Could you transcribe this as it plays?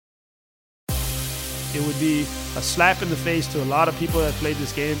It would be a slap in the face to a lot of people that played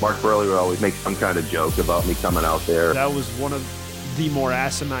this game. Mark Burley would always make some kind of joke about me coming out there. That was one of the more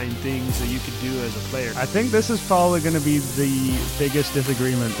asinine things that you could do as a player. I think this is probably going to be the biggest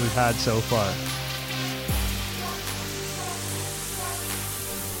disagreement we've had so far.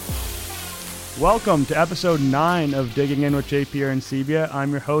 Welcome to episode 9 of Digging In with JP Arencibia.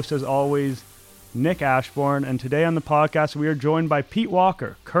 I'm your host, as always, Nick Ashbourne, and today on the podcast we are joined by Pete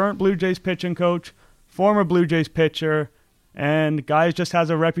Walker, current Blue Jays pitching coach, former Blue Jays pitcher, and guy just has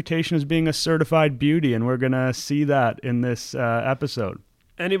a reputation as being a certified beauty, and we're going to see that in this episode.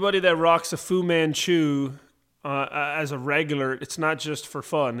 Anybody that rocks a Fu Manchu as a regular, it's not just for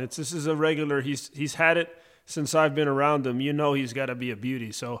fun. This is a regular. He's had it since I've been around him. You know he's got to be a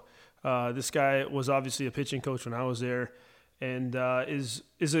beauty. So this guy was obviously a pitching coach when I was there, and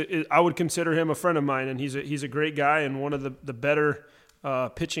I would consider him a friend of mine, and he's a great guy and one of the better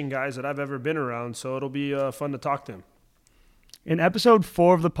pitching guys that I've ever been around. So it'll be fun to talk to him. In episode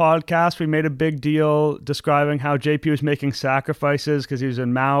 4 of the podcast, we made a big deal describing how JP was making sacrifices because he was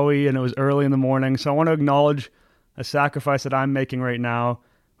in Maui and it was early in the morning. So I want to acknowledge a sacrifice that I'm making right now,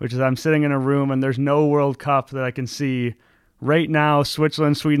 which is I'm sitting in a room and there's no World Cup that I can see. Right now,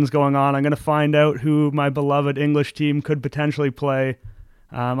 Switzerland, Sweden's going on. I'm going to find out who my beloved English team could potentially play.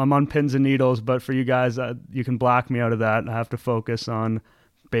 I'm on pins and needles, but for you guys, you can black me out of that. I have to focus on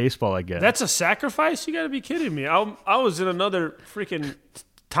baseball, I guess. That's a sacrifice? You got to be kidding me. I was in another freaking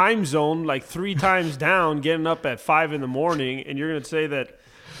time zone, like 3 times down, getting up at 5 in the morning, and you're going to say that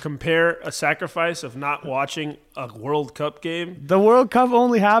compare a sacrifice of not watching a World Cup game? The World Cup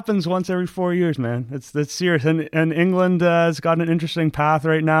only happens once every 4 years, man. It's serious. And England has got an interesting path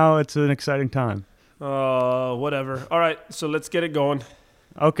right now. It's an exciting time. Whatever. All right, so let's get it going.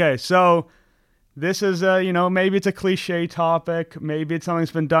 Okay, so this is, maybe it's a cliche topic. Maybe it's something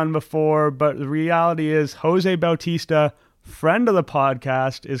that's been done before. But the reality is Jose Bautista, friend of the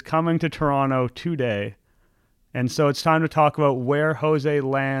podcast, is coming to Toronto today. And so it's time to talk about where Jose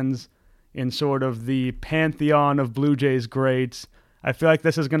lands in sort of the pantheon of Blue Jays greats. I feel like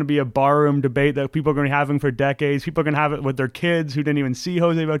this is going to be a barroom debate that people are going to be having for decades. People are going to have it with their kids who didn't even see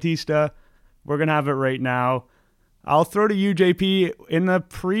Jose Bautista. We're going to have it right now. I'll throw to you, JP. In the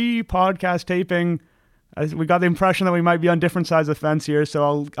pre-podcast taping, we got the impression that we might be on different sides of the fence here,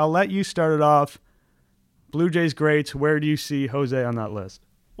 so I'll let you start it off. Blue Jays greats, where do you see Jose on that list?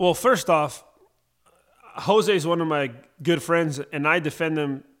 Well, first off, Jose is one of my good friends, and I defend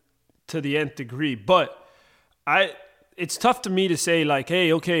him to the nth degree. But it's tough to me to say, like,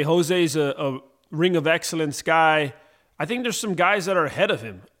 hey, okay, Jose's a ring of excellence guy. I think there's some guys that are ahead of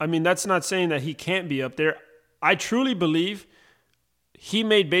him. I mean, that's not saying that he can't be up there. I truly believe he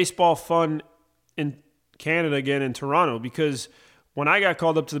made baseball fun in Canada again, in Toronto, because when I got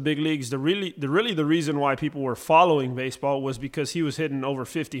called up to the big leagues, the reason why people were following baseball was because he was hitting over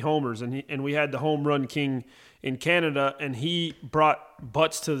 50 homers, and we had the home run king in Canada, and he brought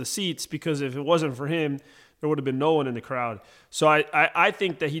butts to the seats, because if it wasn't for him, there would have been no one in the crowd. So I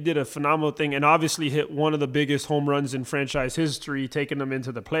think that he did a phenomenal thing, and obviously hit one of the biggest home runs in franchise history, taking them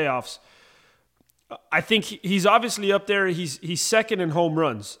into the playoffs. I think he's obviously up there. He's second in home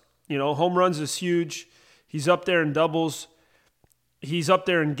runs. You know, home runs is huge. He's up there in doubles. He's up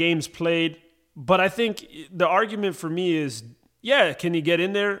there in games played. But I think the argument for me is, yeah, can he get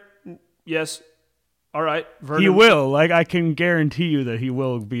in there? Yes. All right. Vernon. He will. Like, I can guarantee you that he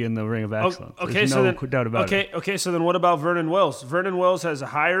will be in the ring of excellence. Okay, There's no doubt about it. Okay, so then what about Vernon Wells? Vernon Wells has a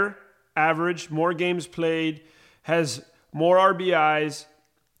higher average, more games played, has more RBIs.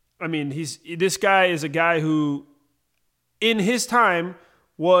 I mean, this guy is a guy who, in his time,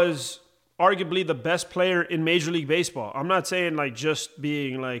 was arguably the best player in Major League Baseball. I'm not saying like just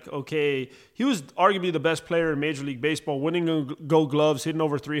being like, okay, he was arguably the best player in Major League Baseball, winning Gold Gloves, hitting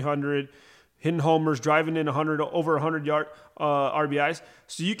over 300, hitting homers, driving in over 100 yard RBIs.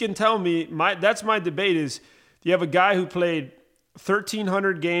 So you can tell me, that's my debate is, you have a guy who played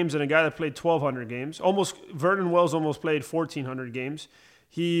 1,300 games and a guy that played 1,200 games. Vernon Wells almost played 1,400 games.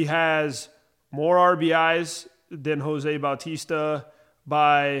 He has more RBIs than Jose Bautista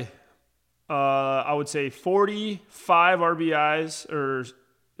by, I would say, 45 RBIs, or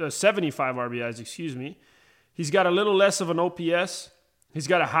 75 RBIs, excuse me. He's got a little less of an OPS. He's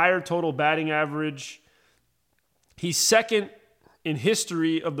got a higher total batting average. He's second in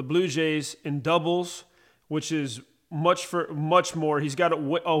history of the Blue Jays in doubles, which is much more. He's got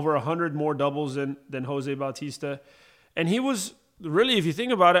over 100 more doubles than Jose Bautista. And he was, really, if you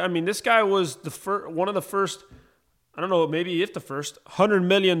think about it, I mean, this guy was one of the first, I don't know, maybe if the first, $100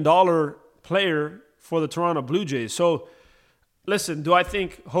 million player for the Toronto Blue Jays. So, listen, do I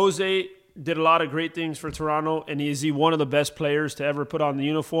think Jose did a lot of great things for Toronto, and is he one of the best players to ever put on the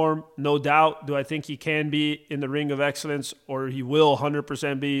uniform? No doubt. Do I think he can be in the ring of excellence, or he will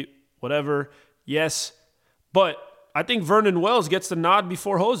 100% be whatever? Yes. But I think Vernon Wells gets the nod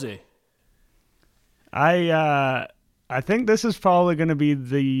before Jose. I think this is probably going to be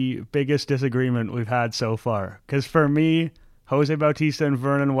the biggest disagreement we've had so far. Because for me, Jose Bautista and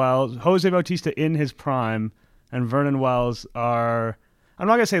Vernon Wells, Jose Bautista in his prime and Vernon Wells are, I'm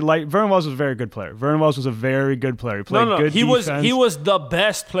not going to say light. Vernon Wells was a very good player. Vernon Wells was a very good player. He played good defense. He was the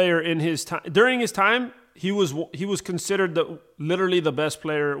best player in his time. During his time, he was considered literally the best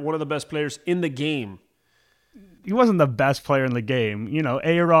player, one of the best players in the game. He wasn't the best player in the game. You know,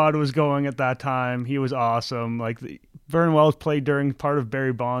 A-Rod was going at that time. He was awesome. Like, Vernon Wells played during part of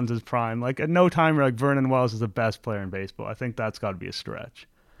Barry Bonds' prime. Like, at no time, like, Vernon Wells is the best player in baseball. I think that's got to be a stretch.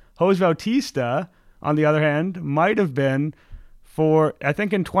 Jose Bautista, on the other hand, might have been I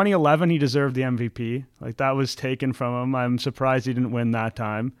think in 2011, he deserved the MVP. Like, that was taken from him. I'm surprised he didn't win that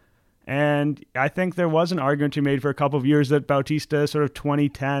time. And I think there was an argument to be made for a couple of years that Bautista, sort of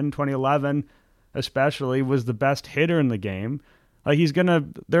 2010, 2011, especially, was the best hitter in the game. Like,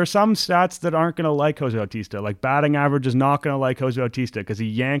 there are some stats that aren't going to like Jose Bautista. Like, batting average is not going to like Jose Bautista because he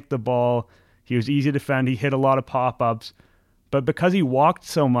yanked the ball. He was easy to defend. He hit a lot of pop-ups. But because he walked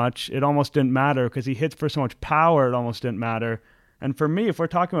so much, it almost didn't matter. Because he hits for so much power, it almost didn't matter. And for me, if we're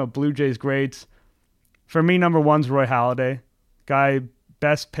talking about Blue Jays greats, for me, number one's Roy Halladay. Guy,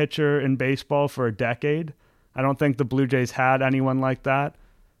 best pitcher in baseball for a decade. I don't think the Blue Jays had anyone like that.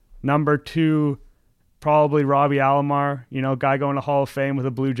 Number two, probably Robbie Alomar, guy going to Hall of Fame with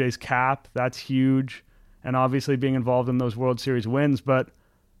a Blue Jays cap. That's huge. And obviously being involved in those World Series wins. But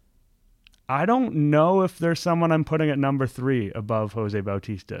I don't know if there's someone I'm putting at number three above Jose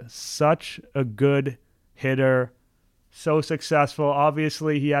Bautista. Such a good hitter, so successful.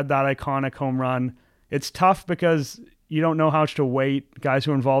 Obviously, he had that iconic home run. It's tough because you don't know how much to weight guys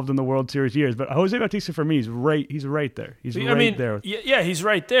who are involved in the World Series years. But Jose Bautista, for me, he's right there. He's right there. Yeah, he's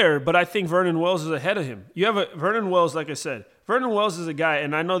right there, but I think Vernon Wells is ahead of him. You have Vernon Wells, like I said. Vernon Wells is a guy,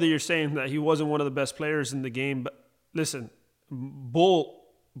 and I know that you're saying that he wasn't one of the best players in the game, but listen, bull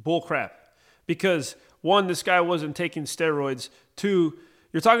crap. Because, one, this guy wasn't taking steroids. Two,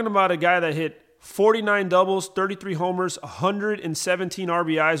 you're talking about a guy that hit 49 doubles, 33 homers, 117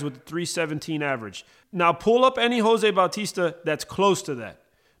 RBIs with a 317 average. Now pull up any Jose Bautista that's close to that.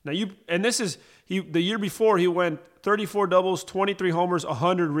 Now the year before he went 34 doubles, 23 homers,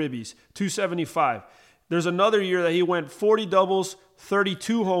 100 ribbies, 275. There's another year that he went 40 doubles,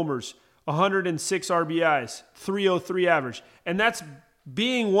 32 homers, 106 RBIs, 303 average. And that's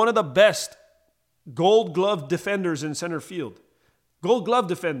being one of the best Gold Glove defenders in center field. Gold Glove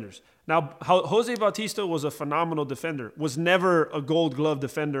defenders. Now, Jose Bautista was a phenomenal defender, was never a Gold Glove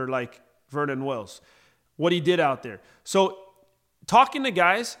defender like Vernon Wells, what he did out there. So talking to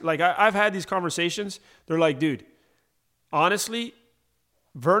guys, like I've had these conversations, they're like, dude, honestly,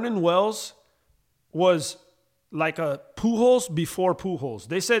 Vernon Wells was like a Pujols before Pujols.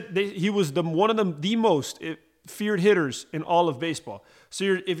 They said he was one of the most feared hitters in all of baseball.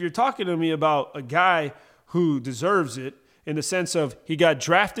 So if you're talking to me about a guy who deserves it, in the sense of he got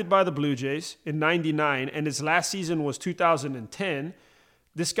drafted by the Blue Jays in 99 and his last season was 2010.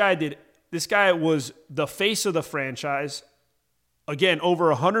 This guy was the face of the franchise. Again,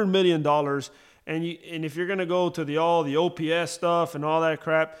 over $100 million. And if you're going to go to the OPS stuff and all that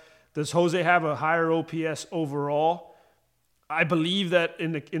crap, does Jose have a higher OPS overall? I believe that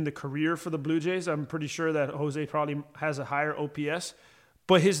in the career for the Blue Jays, I'm pretty sure that Jose probably has a higher OPS.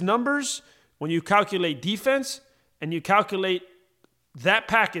 But his numbers, when you calculate defense, and you calculate that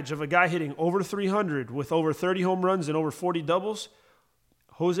package of a guy hitting over 300 with over 30 home runs and over 40 doubles,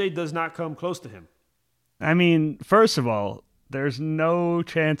 Jose does not come close to him. I mean, first of all, there's no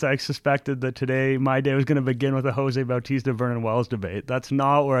chance I suspected that today my day was going to begin with a Jose Bautista Vernon Wells debate. That's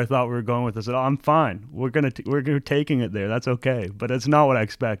not where I thought we were going with this at all. I'm fine. We're taking it there. That's okay. But it's not what I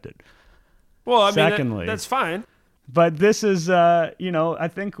expected. Well, I mean, that's fine. But this is, I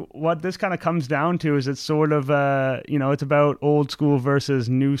think what this kind of comes down to is it's sort of, it's about old school versus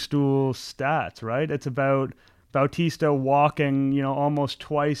new school stats, right? It's about Bautista walking, almost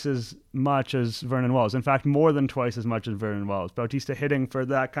twice as much as Vernon Wells. In fact, more than twice as much as Vernon Wells. Bautista hitting for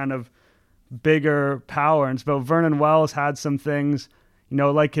that kind of bigger power. And so Vernon Wells had some things,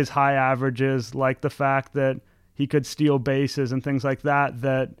 like his high averages, like the fact that he could steal bases and things like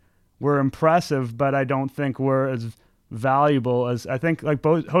that were impressive, but I don't think were as valuable as I think. Like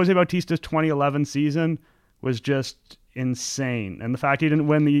Jose Bautista's 2011 season was just insane, and the fact he didn't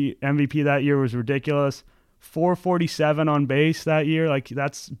win the MVP that year was ridiculous. .447 on base that year. Like,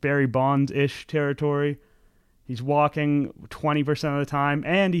 that's Barry Bonds-ish territory. He's walking 20% of the time,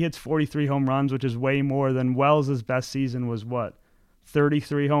 and he hits 43 home runs, which is way more than Wells' best season was,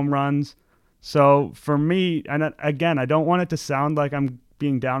 33 home runs. So for me, and again, I don't want it to sound like I'm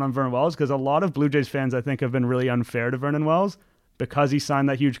being down on Vernon Wells, because a lot of Blue Jays fans, I think, have been really unfair to Vernon Wells because he signed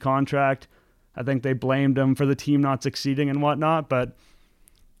that huge contract. I think they blamed him for the team not succeeding and whatnot. But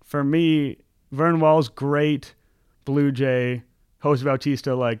for me, Vernon Wells, great Blue Jay. Jose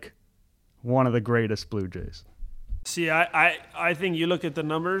Bautista, like, one of the greatest Blue Jays. See, I think you look at the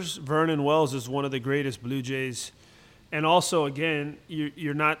numbers, Vernon Wells is one of the greatest Blue Jays. And also, again,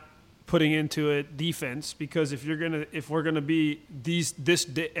 you're not putting into it defense, because if we're gonna be this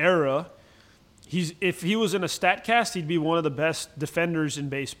era, if he was in a StatCast, he'd be one of the best defenders in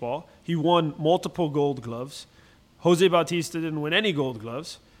baseball. He won multiple Gold Gloves. Jose Bautista didn't win any Gold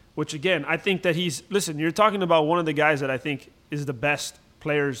Gloves, which, again, I think that you're talking about one of the guys that I think is the best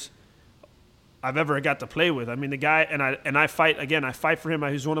players I've ever got to play with. I mean, the guy, and I fight for him.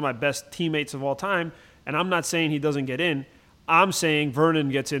 He's one of my best teammates of all time, and I'm not saying he doesn't get in. I'm saying Vernon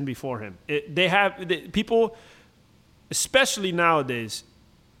gets in before him. People, especially nowadays,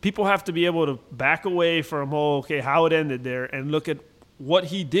 people have to be able to back away from, how it ended there, and look at what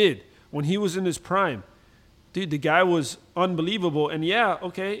he did when he was in his prime. Dude, the guy was unbelievable. And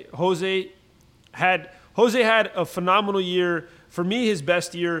Jose had a phenomenal year. For me, his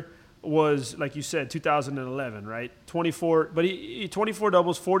best year was, like you said, 2011, right? 24, but he 24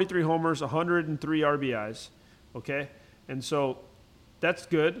 doubles, 43 homers, 103 RBIs. Okay? And so that's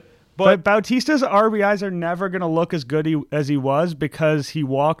good. But Bautista's RBIs are never going to look as good as he was because he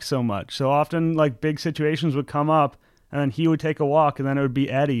walked so much. So often, like, big situations would come up, and then he would take a walk, and then it would be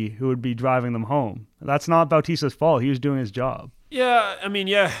Eddie who would be driving them home. That's not Bautista's fault. He was doing his job. Yeah, I mean,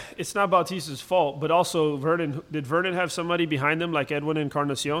 it's not Bautista's fault, but also did Vernon have somebody behind him like Edwin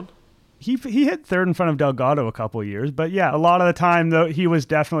Encarnacion? He hit third in front of Delgado a couple of years, but yeah, a lot of the time though, he was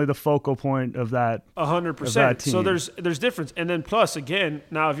definitely the focal point of that. 100%. So there's difference, and then plus again,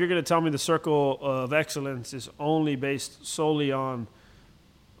 now if you're going to tell me the circle of excellence is only based solely on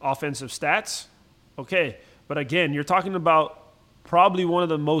offensive stats, okay, but again, you're talking about probably one of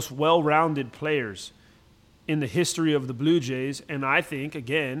the most well-rounded players in the history of the Blue Jays, and I think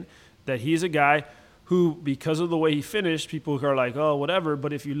again that he's a guy who, because of the way he finished, people are like, oh, whatever.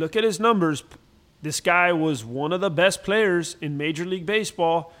 But if you look at his numbers, this guy was one of the best players in Major League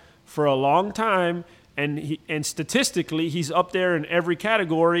Baseball for a long time. And statistically, he's up there in every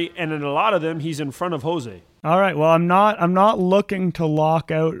category. And in a lot of them, he's in front of Jose. All right. Well, I'm not looking to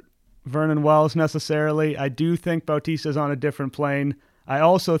lock out Vernon Wells necessarily. I do think Bautista's on a different plane. I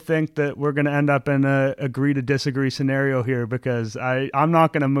also think that we're going to end up in a agree to disagree scenario here, because I'm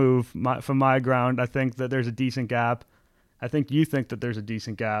not going to move from my ground. I think that there's a decent gap. I think you think that there's a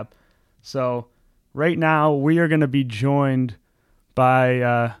decent gap. So right now we are going to be joined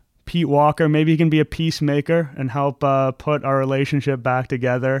by Pete Walker. Maybe he can be a peacemaker and help put our relationship back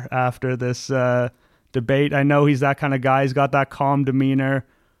together after this debate. I know he's that kind of guy. He's got that calm demeanor.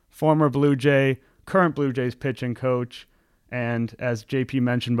 Former Blue Jay, current Blue Jays pitching coach. And as JP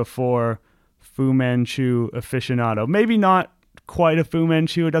mentioned before, Fu Manchu aficionado. Maybe not quite a Fu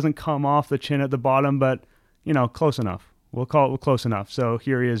Manchu. It doesn't come off the chin at the bottom, but, close enough. We'll call it close enough. So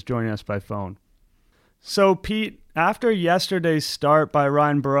here he is joining us by phone. So, Pete, after yesterday's start by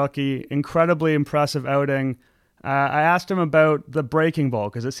Ryan Borucki, incredibly impressive outing, I asked him about the breaking ball,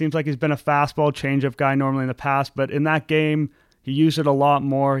 because it seems like he's been a fastball changeup guy normally in the past, but in that game, he used it a lot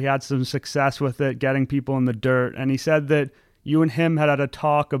more. He had some success with it, getting people in the dirt. And he said that you and him had a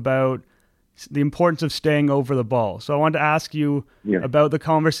talk about the importance of staying over the ball. So I wanted to ask you about the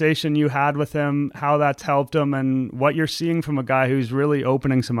conversation you had with him, how that's helped him, and what you're seeing from a guy who's really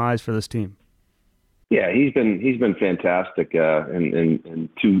opening some eyes for this team. Yeah, he's been fantastic in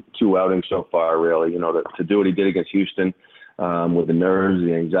two outings so far, really. To do what he did against Houston, with the nerves,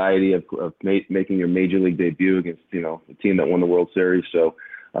 the anxiety of making your major league debut against, the team that won the World Series. So,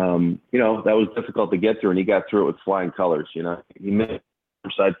 that was difficult to get through, and he got through it with flying colors. He missed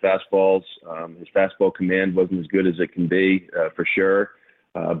side fastballs. His fastball command wasn't as good as it can be, for sure.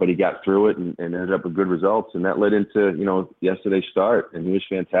 But he got through it and ended up with good results. And that led into, yesterday's start, and he was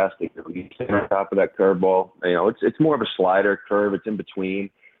fantastic. He's on top of that curveball. It's more of a slider curve. It's in between.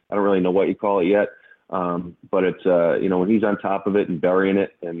 I don't really know what you call it yet. But it's, when he's on top of it and burying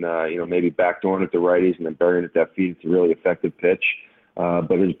it and, maybe backdooring it to righties and then burying it at that feet, it's a really effective pitch.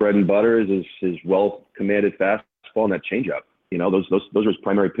 But his bread and butter is his well-commanded fastball and that changeup. Those are his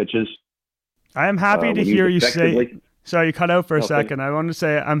primary pitches. I am happy to hear you say Sorry, you cut out for a Okay. second. I wanted to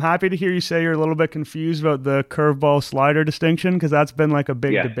say I'm happy to hear you say you're a little bit confused about the curveball slider distinction, because that's been like a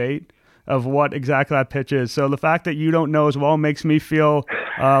big Yeah. debate of what exactly that pitch is. So the fact that you don't know as well makes me feel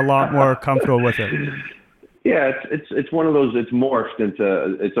a lot more comfortable with it. Yeah, it's one of those. It's morphed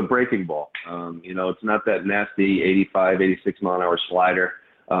into it's a breaking ball. It's not that nasty 85, 86 mile an hour slider,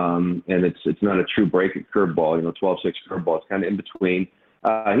 and it's not a true breaking curveball. 12-6 curveball. It's kind of in between.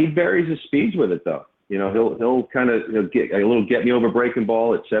 He varies his speeds with it though. He'll kind of get a little get me over breaking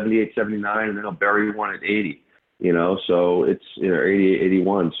ball at 78, 79, and then he'll bury one at 80. So it's 88,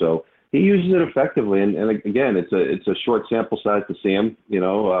 81. So he uses it effectively, and again, it's a short sample size to see him.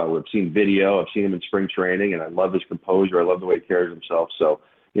 We've seen video, I've seen him in spring training, and I love his composure. I love the way he carries himself. So,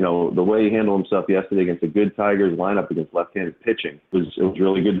 the way he handled himself yesterday against a good Tigers lineup against left-handed pitching it was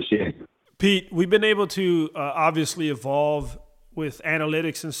really good to see him. Pete, we've been able to obviously evolve with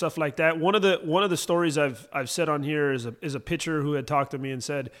analytics and stuff like that. One of the stories I've said on here is a pitcher who had talked to me and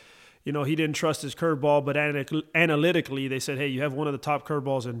said, he didn't trust his curveball, but analytically they said, hey, you have one of the top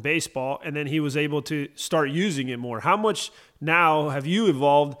curveballs in baseball, and then he was able to start using it more. How much now have you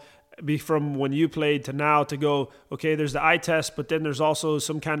evolved from when you played to now to go, okay, there's the eye test, but then there's also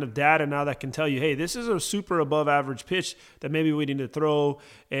some kind of data now that can tell you, hey, this is a super above average pitch that maybe we need to throw,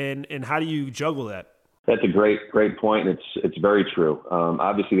 and how do you juggle that? That's a great point, and it's very true.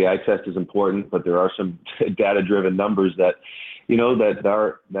 Obviously, the eye test is important, but there are some data-driven numbers that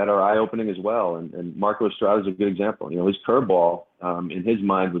are eye-opening as well. And Marco Estrada is a good example. His curveball, in his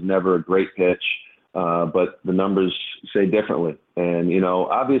mind, was never a great pitch, but the numbers say differently. And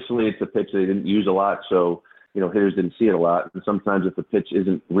obviously, it's a pitch they didn't use a lot, so hitters didn't see it a lot. And sometimes, if the pitch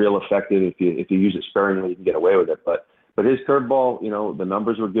isn't real effective, if you use it sparingly, you can get away with it. But his curveball, the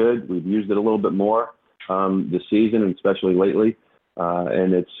numbers were good. We've used it a little bit more this season, and especially lately.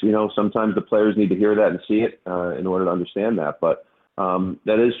 And it's, sometimes the players need to hear that and see it in order to understand that. But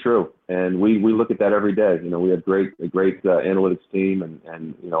that is true. And we look at that every day. We have a great analytics team,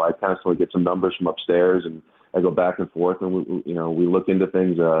 and I constantly get some numbers from upstairs, and I go back and forth, and we look into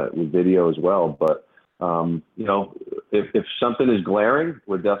things with video as well. But, if something is glaring,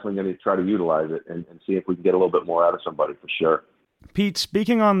 we're definitely going to try to utilize it and see if we can get a little bit more out of somebody for sure. Pete,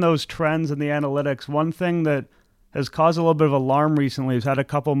 speaking on those trends in the analytics, one thing that has caused a little bit of alarm recently, we've had a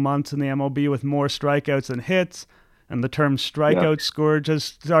couple months in the MLB with more strikeouts than hits, and the term strikeout scourge has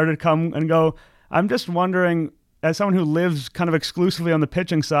started to come and go. I'm just wondering, as someone who lives kind of exclusively on the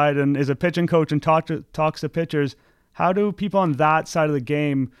pitching side and is a pitching coach and talks to pitchers, how do people on that side of the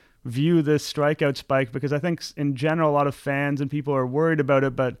game view this strikeout spike? Because I think in general a lot of fans and people are worried about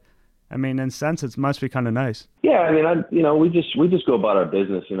it, but I mean, in a sense, it must be kind of nice. Yeah, I mean, we just go about our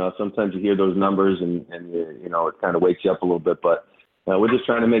business. Sometimes you hear those numbers and it kind of wakes you up a little bit. But we're just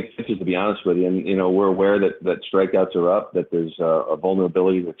trying to make pitches, to be honest with you. And we're aware that strikeouts are up, that there's a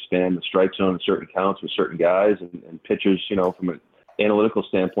vulnerability to expand the strike zone in certain counts with certain guys and pitchers. From an analytical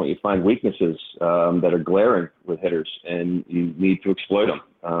standpoint, you find weaknesses that are glaring with hitters, and you need to exploit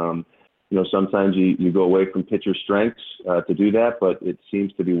them. Sometimes you go away from pitcher strengths to do that, but it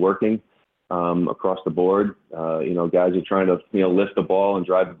seems to be working across the board. Guys are trying to, lift the ball and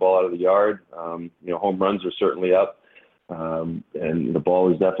drive the ball out of the yard. Home runs are certainly up, and the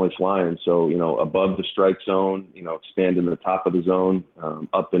ball is definitely flying. So, above the strike zone, expanding the top of the zone,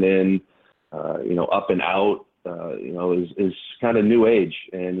 up and in, up and out, is kind of new age.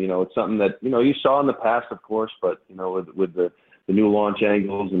 And, it's something that, you saw in the past, of course, but, with the new launch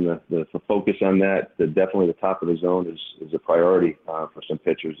angles and the focus on that, definitely the top of the zone is a priority for some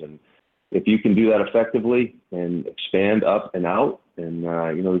pitchers. And if you can do that effectively and expand up and out, and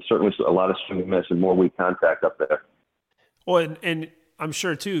there's certainly a lot of swing and miss and more weak contact up there. Well, and I'm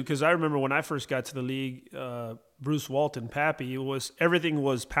sure too, because I remember when I first got to the league, Bruce Walton, Pappy, everything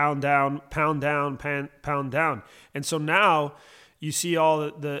was pound down, pound down. And so now you see all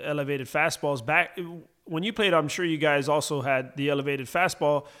the elevated fastballs back. When you played, I'm sure you guys also had the elevated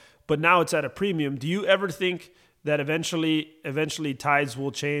fastball, but now it's at a premium. Do you ever think that eventually tides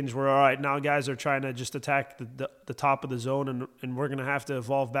will change where, all right, now guys are trying to just attack the top of the zone and we're going to have to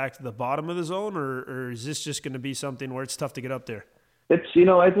evolve back to the bottom of the zone, or is this just going to be something where it's tough to get up there? It's,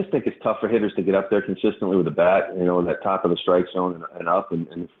 I just think it's tough for hitters to get up there consistently with the bat, in that top of the strike zone and up,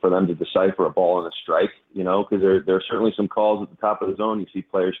 and for them to decipher a ball and a strike, because there are certainly some calls at the top of the zone. You see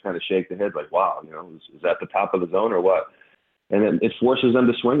players kind of shake their head like, wow, is that the top of the zone or what? And it forces them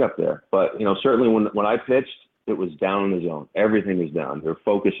to swing up there. But, certainly when I pitched, it was down in the zone. Everything was down. They're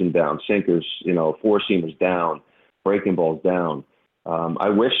focusing down. Sinkers, four-seamers down, breaking balls down. I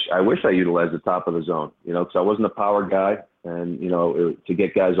wish I utilized the top of the zone, because I wasn't a power guy. And, to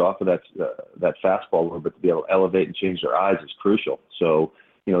get guys off of that fastball a little bit, to be able to elevate and change their eyes is crucial. So,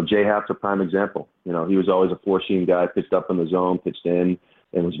 Jay Happ's a prime example. He was always a four-seam guy, pitched up in the zone, pitched in,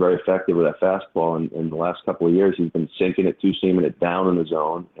 and was very effective with that fastball. And in the last couple of years, he's been sinking it, two-seaming it down in the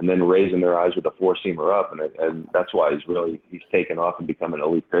zone, and then raising their eyes with a four-seamer up. And that's why he's taken off and become an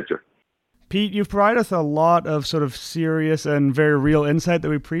elite pitcher. Pete, you've provided us a lot of sort of serious and very real insight that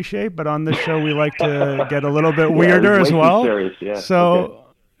we appreciate, but on this show we like to get a little bit weirder as well. Serious, yeah. So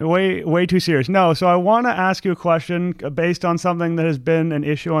way too serious. No, so I want to ask you a question based on something that has been an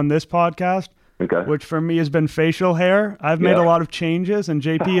issue on this podcast, which for me has been facial hair. I've made a lot of changes, and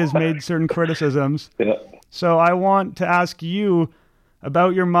JP has made certain criticisms. Yeah. So I want to ask you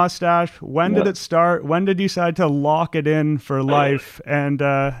about your mustache. When did it start? When did you decide to lock it in for life? And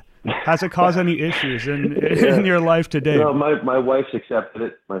has it caused any issues in your life today? My wife's accepted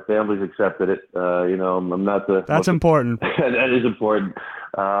it. My family's accepted it. I'm not the... That's important. That is important.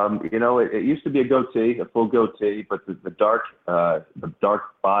 It used to be a full goatee, but the dark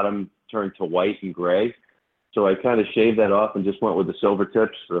bottom turned to white and gray. So I kind of shaved that off and just went with the silver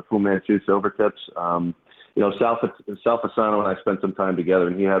tips, the Fu Manchu silver tips. Sal Fasano and I spent some time together,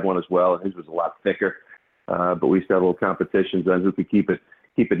 and he had one as well, and his was a lot thicker. But we used to have little competitions on who could keep it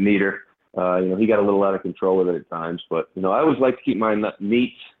neater. He got a little out of control with it at times, but I always like to keep mine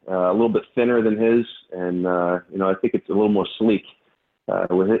neat, a little bit thinner than his, and I think it's a little more sleek.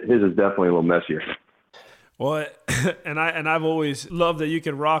 His is definitely a little messier. Well, and I've always loved that you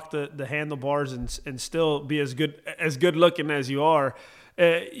can rock the handlebars and still be as good looking as you are.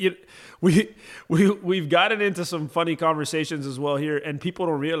 We've gotten into some funny conversations as well here, and people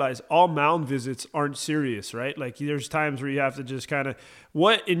don't realize all mound visits aren't serious, right? Like there's times where you have to just kind of,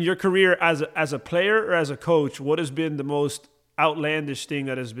 what in your career as a player or as a coach, what has been the most outlandish thing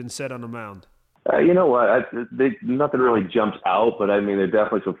that has been said on the mound? You know what? Nothing really jumps out, but I mean, there are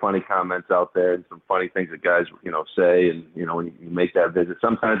definitely some funny comments out there and some funny things that guys, say. And, when you make that visit,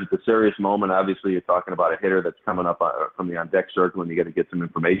 sometimes it's a serious moment. Obviously, you're talking about a hitter that's coming up from the on-deck circle, and you got to get some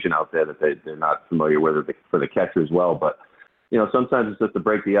information out there that they're not familiar with for the catcher as well. But, sometimes it's just to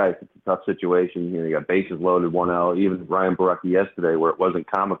break the ice. It's a tough situation. You got bases loaded, 1 out. Even Ryan Baraki yesterday, where it wasn't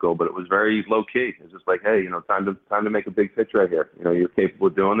comical, but it was very low key. It's just like, hey, time to make a big pitch right here. You're capable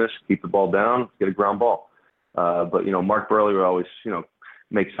of doing this. Keep the ball down. Let's get a ground ball. But Mark Burley would always,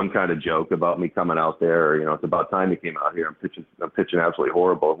 make some kind of joke about me coming out there. Or, it's about time he came out here. I'm pitching absolutely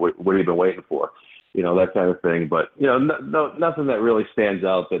horrible. What have you been waiting for? That kind of thing. But nothing that really stands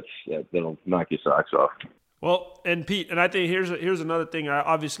out that'll knock your socks off. Well, and Pete, and I think here's another thing.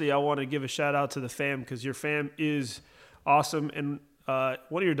 I want to give a shout out to the fam, because your fam is awesome, and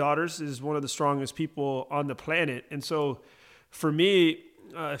one of your daughters is one of the strongest people on the planet. And so, for me,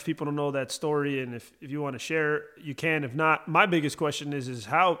 if people don't know that story, and if you want to share, you can. If not, my biggest question is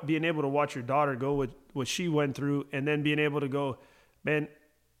how being able to watch your daughter go with what she went through, and then being able to go, man,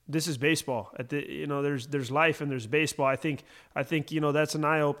 this is baseball. There's life and there's baseball. I think that's an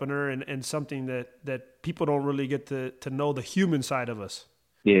eye opener and something that people don't really get to know the human side of us.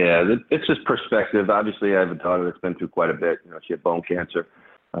 Yeah, it's just perspective. Obviously, I have a daughter that's been through quite a bit. She had bone cancer,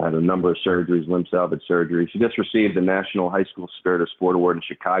 had a number of surgeries, limb salvage surgery. She just received the National High School Spirit of Sport Award in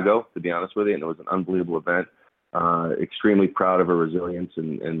Chicago, to be honest with you, and it was an unbelievable event. Extremely proud of her resilience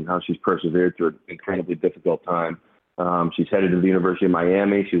and how she's persevered through an incredibly difficult time. She's headed to the University of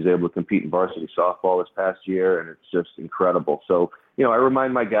Miami. She was able to compete in varsity softball this past year, and it's just incredible. So, I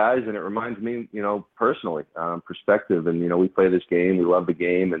remind my guys, and it reminds me, personally, perspective. And, we play this game. We love the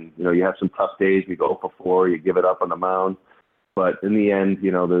game. And, you have some tough days. You go for 4, you give it up on the mound. But in the end,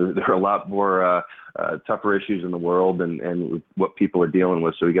 there are a lot more tougher issues in the world and what people are dealing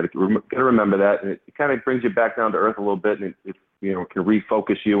with. So you got to remember that. And it kind of brings you back down to earth a little bit, and it can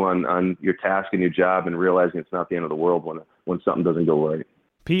refocus you on your task and your job, and realizing it's not the end of the world when something doesn't go right.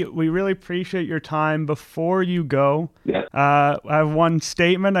 Pete, we really appreciate your time. Before you go, yeah. I have one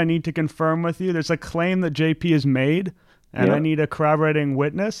statement I need to confirm with you. There's a claim that JP has made, and I need a corroborating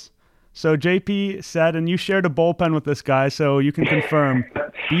witness. So JP said, and you shared a bullpen with this guy, so you can confirm,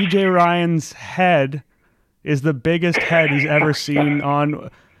 BJ Ryan's head is the biggest head he's ever seen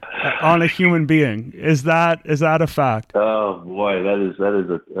on a human being. Is that a fact? Oh boy, that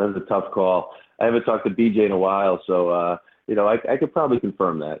is a tough call. I haven't talked to BJ in a while, so I could probably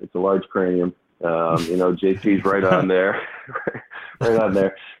confirm that. It's a large cranium. JP's right on there, right on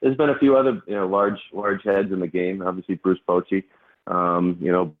there. There's been a few other large heads in the game. Obviously Bruce Bochy,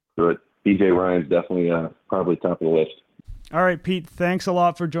 but BJ Ryan's definitely probably top of the list. All right, Pete, thanks a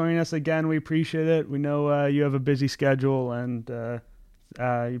lot for joining us again. We appreciate it. We know you have a busy schedule, and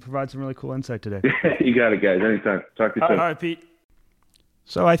You provide some really cool insight today. You got it, guys. Anytime. Talk to you soon. All right, Pete.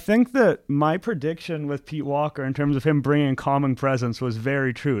 So I think that my prediction with Pete Walker in terms of him bringing calming presence was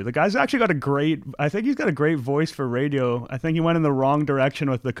very true. The guy's actually I think he's got a great voice for radio. I think he went in the wrong direction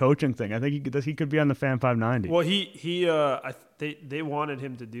with the coaching thing. I think he could be on the Fan 590. Well, they wanted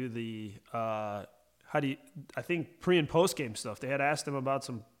him to do the I think pre and post game stuff. They had asked him about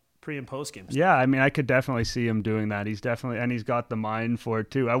some pre and post game stuff. Yeah, I mean, I could definitely see him doing that. He's got the mind for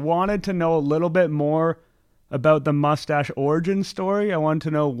it too. I wanted to know a little bit more about the mustache origin story. I wanted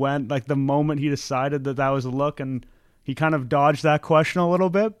to know when, like the moment he decided that was a look, and he kind of dodged that question a little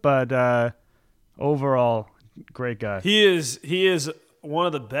bit, but overall, great guy. He is one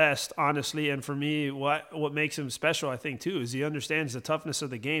of the best, honestly, and for me, what makes him special, I think, too, is he understands the toughness of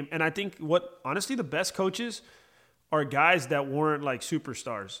the game. And I think honestly, the best coaches are guys that weren't like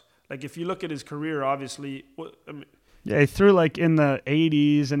superstars. Like if you look at his career, obviously, yeah, he threw like in the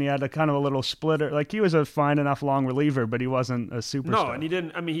 80s, and he had a kind of a little splitter. Like he was a fine enough long reliever, but he wasn't a superstar. No, and he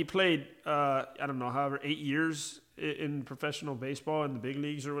didn't. I mean, he played, 8 years in professional baseball in the big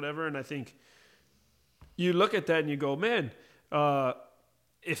leagues or whatever. And I think you look at that and you go, man,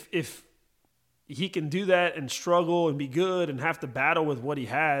 if he can do that and struggle and be good and have to battle with what he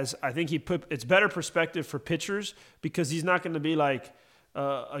has, I think it's better perspective for pitchers, because he's not going to be like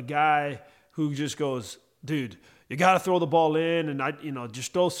a guy who just goes, dude, you got to throw the ball in, and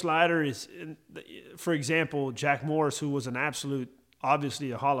just throw sliders. For example, Jack Morris, who was an absolute,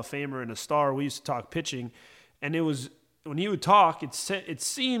 obviously a Hall of Famer and a star. We used to talk pitching, and it was when he would talk, it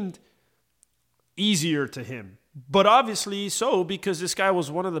seemed easier to him, but obviously so, because this guy was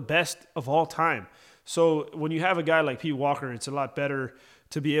one of the best of all time. So when you have a guy like Pete Walker, it's a lot better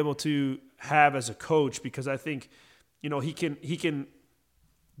to be able to have as a coach, because I think he can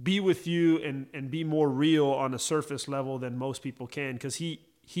be with you and be more real on a surface level than most people can, because he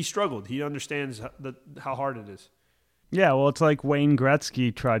struggled. He understands how hard it is. Yeah, well, it's like Wayne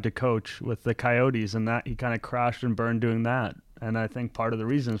Gretzky tried to coach with the Coyotes, and that he kind of crashed and burned doing that. And I think part of the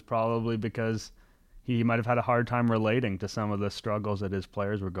reason is probably because he might have had a hard time relating to some of the struggles that his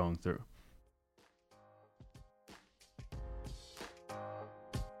players were going through.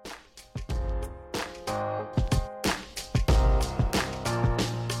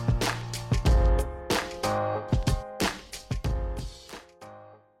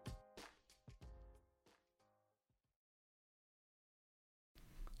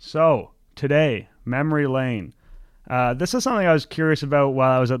 So, today, memory lane. This is something I was curious about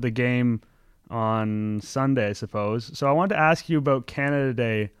while I was at the game on Sunday, I suppose. So I wanted to ask you about Canada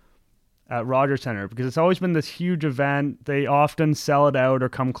Day at Rogers Centre, because it's always been this huge event. They often sell it out or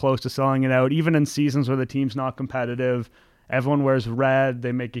come close to selling it out, even in seasons where the team's not competitive. Everyone wears red.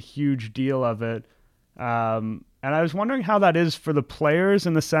 They make a huge deal of it. And I was wondering how that is for the players,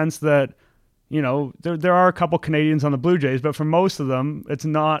 in the sense that, there are a couple Canadians on the Blue Jays, but for most of them, it's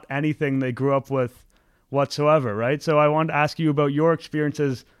not anything they grew up with whatsoever, right? So I wanted to ask you about your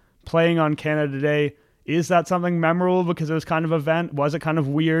experiences playing on Canada Day. Is that something memorable because it was kind of an event? Was it kind of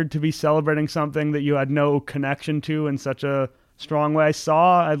weird to be celebrating something that you had no connection to in such a strong way?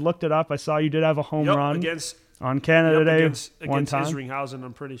 I looked it up. I saw you did have a home run on Canada Day against time. Isringhausen,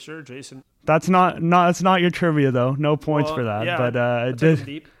 I'm pretty sure, Jason. That's not your trivia though. No points for that. Yeah, but it did.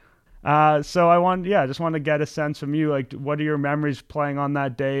 Deep. So I just wanted to get a sense from you, like, what are your memories playing on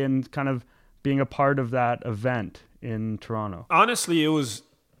that day and kind of being a part of that event in Toronto? Honestly, it was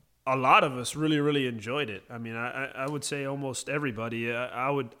a lot of us really, really enjoyed it. I mean, I would say almost everybody.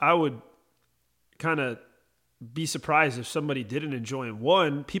 I would kind of be surprised if somebody didn't enjoy it.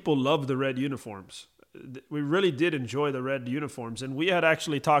 One, people love the red uniforms. We really did enjoy the red uniforms, and we had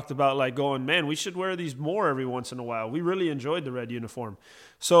actually talked about like going, man, we should wear these more every once in a while. We really enjoyed the red uniform.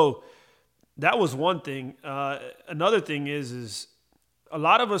 So that was one thing. Another thing is a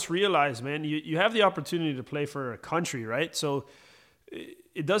lot of us realize, man, you have the opportunity to play for a country, right? So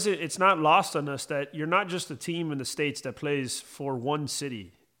it's not lost on us that you're not just a team in the States that plays for one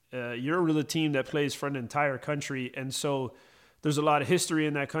city. You're the team that plays for an entire country. And so there's a lot of history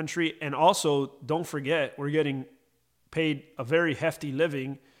in that country. And also, don't forget, we're getting paid a very hefty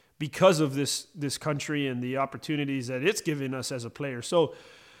living because of this country and the opportunities that it's giving us as a player. So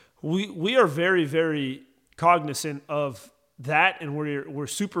we are very, very cognizant of that, and we're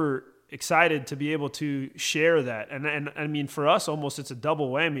super excited to be able to share that. And I mean, for us, almost it's a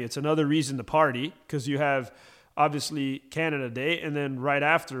double whammy. It's another reason to party, because you have obviously Canada Day, and then right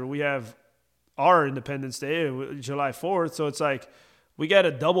after we have our Independence Day, July 4th. So it's like we get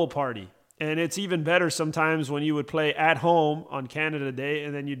a double party. And it's even better sometimes when you would play at home on Canada Day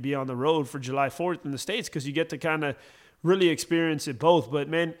and then you'd be on the road for July 4th in the States, because you get to kind of really experience it both. But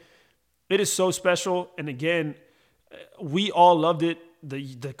man, it is so special. And again, we all loved it.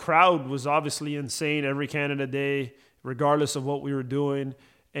 The crowd was obviously insane every Canada Day, regardless of what we were doing.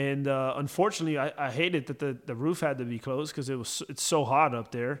 And unfortunately, I hated that the roof had to be closed because it's so hot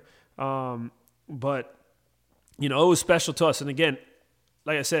up there. But it was special to us. And again,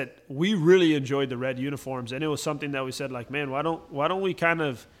 like I said, we really enjoyed the red uniforms, and it was something that we said, like, man, why don't we kind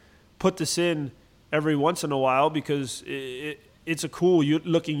of put this in every once in a while, because it's a cool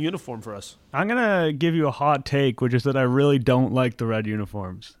looking uniform for us. I'm gonna give you a hot take, which is that I really don't like the red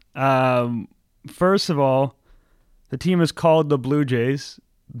uniforms. First of all, the team is called the Blue Jays.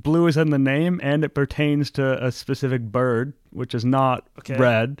 Blue is in the name, and it pertains to a specific bird, which is not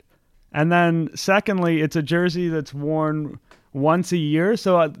red. And then secondly, it's a jersey that's worn once a year,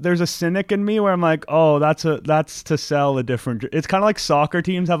 so there's a cynic in me where I'm like, oh, that's to sell a different. It's kind of like soccer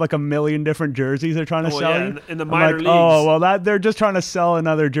teams have like a million different jerseys they're trying to sell. Yeah, in the minor leagues. Oh, well, they're just trying to sell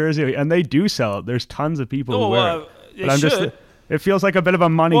another jersey, and they do sell it. There's tons of people who wear it. But it feels like a bit of a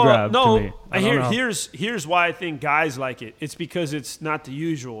money grab to me. Here's why I think guys like it. It's because it's not the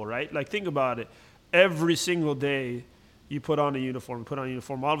usual, right? Like, think about it. Every single day you put on a uniform.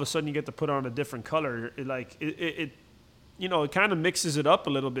 All of a sudden you get to put on a different color. It kind of mixes it up a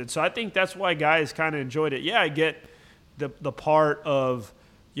little bit. So I think that's why guys kind of enjoyed it. Yeah, I get the part of,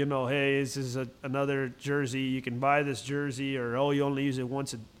 hey, this is another jersey. You can buy this jersey, or, oh, you only use it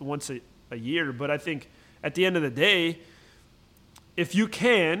once a year. But I think at the end of the day, if you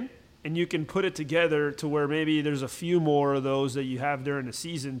can, and you can put it together to where maybe there's a few more of those that you have during the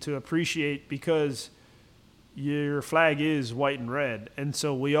season to appreciate, because your flag is white and red. And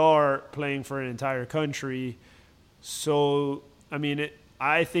so we are playing for an entire country. So, I mean,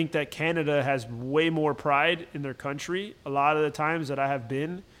 I think that Canada has way more pride in their country a lot of the times that I have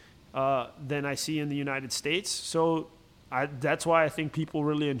been than I see in the United States. So that's why I think people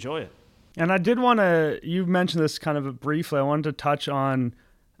really enjoy it. And I did want to, you mentioned this kind of briefly, I wanted to touch on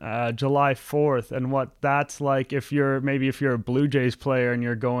July 4th and what that's like if you're a Blue Jays player and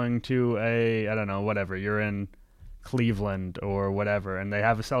you're going to you're in Cleveland or whatever, and they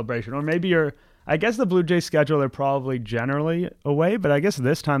have a celebration. Or maybe I guess the Blue Jays schedule, they're probably generally away, but I guess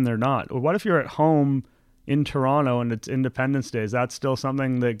this time they're not. Or what if you're at home in Toronto and it's Independence Day? Is that still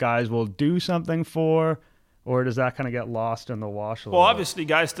something that guys will do something for? Or does that kind of get lost in the wash a little bit? Obviously,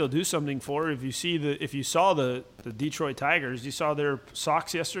 guys still do something for it. If you saw the Detroit Tigers, you saw their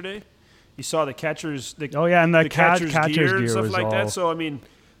socks yesterday. You saw the catchers. And the catcher's gear and stuff was like all... that. So I mean,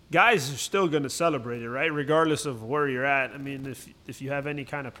 guys are still going to celebrate it, right? Regardless of where you're at. I mean, if you have any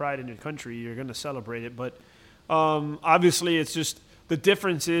kind of pride in your country, you're going to celebrate it. But obviously, it's just the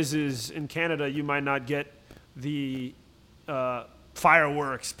difference is in Canada, you might not get the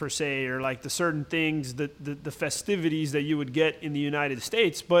fireworks per se, or like the certain things, the festivities that you would get in the United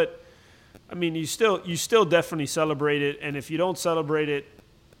States. But I mean, you still definitely celebrate it. And if you don't celebrate it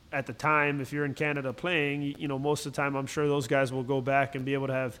at the time, if you're in Canada playing, most of the time I'm sure those guys will go back and be able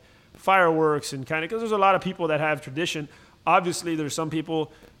to have fireworks and kind of, because there's a lot of people that have tradition. Obviously, there's some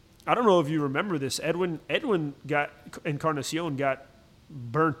people, I don't know if you remember this, Edwin Encarnacion got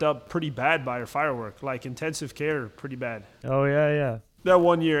burnt up pretty bad by a firework, like intensive care, pretty bad. Oh yeah. That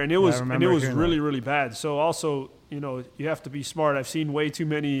one year, and it was really, really bad. So also, you have to be smart. I've seen way too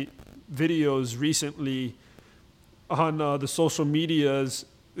many videos recently on the social medias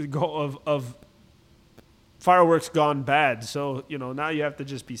of fireworks gone bad. So, now you have to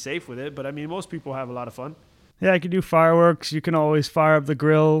just be safe with it. But I mean, most people have a lot of fun. Yeah, you could do fireworks. You can always fire up the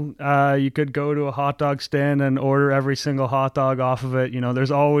grill. You could go to a hot dog stand and order every single hot dog off of it. There's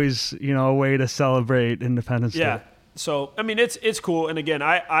always, a way to celebrate Independence Day. Yeah. So, I mean, it's cool. And again,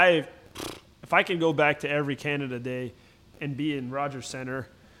 if I can go back to every Canada Day and be in Rogers Centre,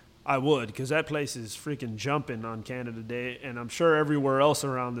 I would, because that place is freaking jumping on Canada Day. And I'm sure everywhere else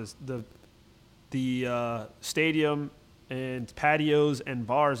around the stadium and patios and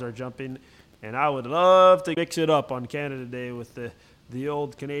bars are jumping. And I would love to mix it up on Canada Day with the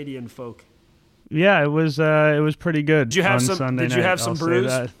old Canadian folk. Yeah, it was pretty good. Did you have some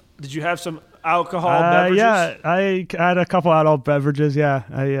brews? Did you have some alcohol beverages? Yeah, I had a couple adult beverages. Yeah,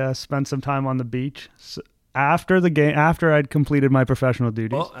 I spent some time on the beach after the game, after I'd completed my professional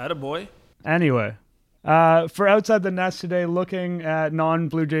duties. Well, attaboy. Anyway, for Outside the Nest today, looking at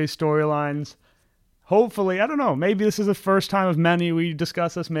non-Blue Jays storylines. Hopefully, I don't know, maybe this is the first time of many we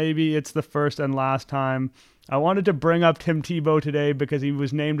discuss this. Maybe it's the first and last time. I wanted to bring up Tim Tebow today because he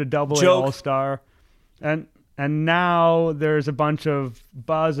was named a Double-A All-Star. And now there's a bunch of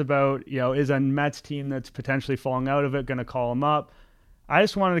buzz about, is a Mets team that's potentially falling out of it going to call him up? I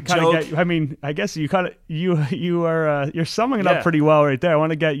just wanted to kind of get. I mean, I guess you kind of you're summing it up pretty well right there. I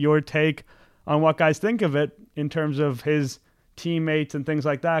want to get your take on what guys think of it in terms of his teammates and things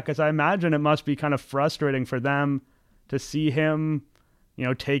like that, because I imagine it must be kind of frustrating for them to see him,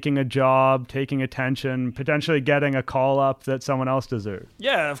 taking a job, taking attention, potentially getting a call up that someone else deserves.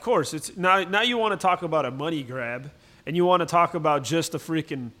 Yeah, of course. It's now you want to talk about a money grab, and you want to talk about just a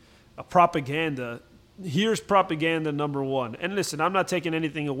propaganda. Here's propaganda number one. And listen, I'm not taking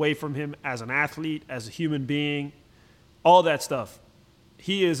anything away from him as an athlete, as a human being, all that stuff.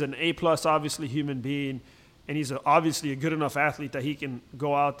 He is an A-plus, obviously, human being, and he's obviously a good enough athlete that he can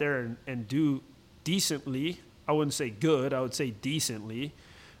go out there and do decently. I wouldn't say good. I would say decently.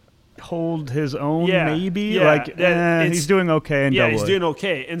 Hold his own, maybe? Yeah, he's doing okay in Double A. Yeah, he's doing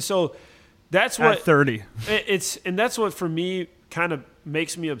okay. And so that's what... At 30. And that's what, for me, kind of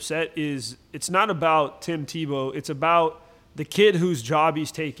makes me upset is it's not about Tim Tebow. It's about the kid whose job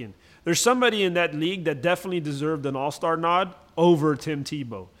he's taken. There's somebody in that league that definitely deserved an all-star nod over Tim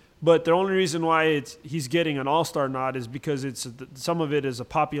Tebow. But the only reason why he's getting an all-star nod is because some of it is a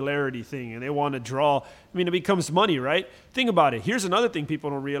popularity thing, and they want to draw. I mean, it becomes money, right? Think about it. Here's another thing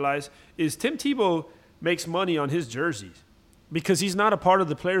people don't realize is Tim Tebow makes money on his jerseys because he's not a part of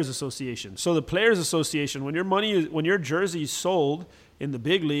the Players Association. So the Players Association, when your jersey is sold in the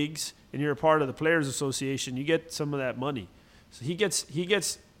big leagues and you're a part of the Players Association, you get some of that money. So he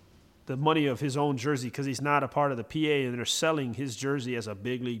gets the money of his own jersey because he's not a part of the PA, and they're selling his jersey as a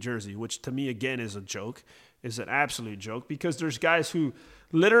big league jersey, which to me, again, is a joke, is an absolute joke, because there's guys who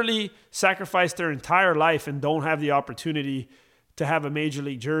literally sacrifice their entire life and don't have the opportunity to have a major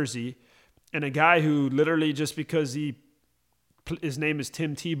league jersey, and a guy who literally just because his name is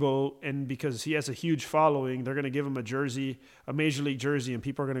Tim Tebow and because he has a huge following, they're going to give him a jersey, a major league jersey, and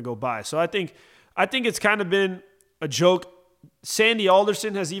people are going to go buy. So I think it's kind of been a joke. Sandy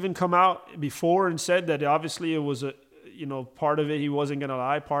Alderson has even come out before and said that obviously it was part of it, he wasn't going to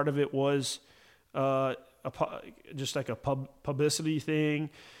lie. Part of it was just like a publicity thing.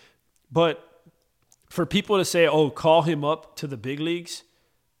 But for people to say, call him up to the big leagues,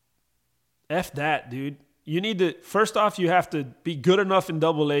 F that, dude. You need to, first off, you have to be good enough in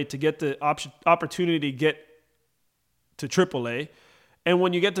Double-A to get the opportunity to get to Triple-A. And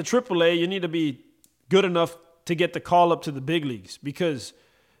when you get to Triple-A, you need to be good enough to get the call up to the big leagues, because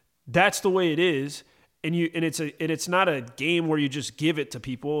that's the way it is. And it's not a game where you just give it to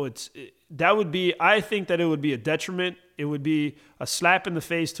people. I think that it would be a detriment. It would be a slap in the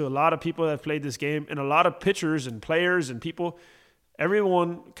face to a lot of people that have played this game, and a lot of pitchers and players and people.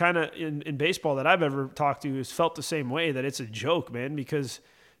 Everyone kind of in baseball that I've ever talked to has felt the same way, that it's a joke, man, because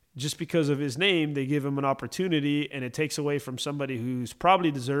just because of his name, they give him an opportunity, and it takes away from somebody who's probably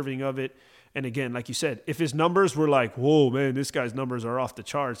deserving of it. And again, like you said, if his numbers were like, whoa, man, this guy's numbers are off the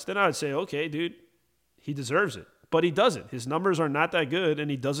charts, then I would say, okay, dude, he deserves it. But he doesn't. His numbers are not that good,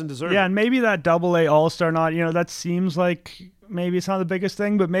 and he doesn't deserve it. Yeah, and maybe that Double-A All-Star nod, that seems like maybe it's not the biggest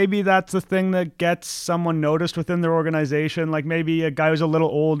thing, but maybe that's the thing that gets someone noticed within their organization. Like maybe a guy who's a little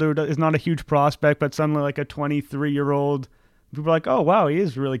older, is not a huge prospect, but suddenly like a 23-year-old, people are like, oh, wow, he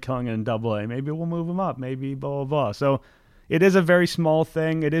is really killing it in Double-A. Maybe we'll move him up. Maybe blah, blah, blah. So it is a very small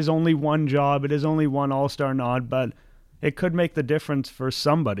thing. It is only one job. It is only one All-Star nod, but it could make the difference for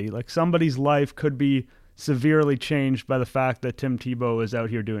somebody. Like somebody's life could be severely changed by the fact that Tim Tebow is out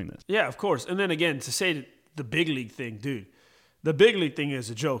here doing this. Yeah, of course. And then again, to say the big league thing, dude, the big league thing is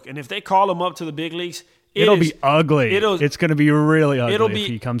a joke. And if they call him up to the big leagues, it'll be ugly. It's going to be really ugly if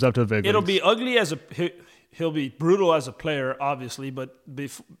he comes up to the big leagues. It'll be ugly he'll be brutal as a player, obviously, but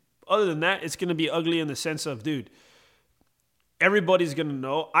other than that, it's going to be ugly in the sense of, dude, everybody's going to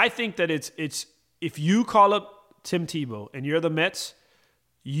know. I think that it's if you call up Tim Tebow and you're the Mets,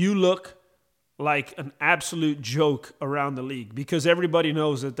 you look like an absolute joke around the league, because everybody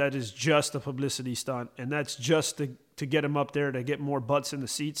knows that is just a publicity stunt, and that's just to get him up there to get more butts in the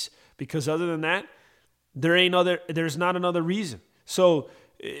seats, because other than that, there's not another reason. So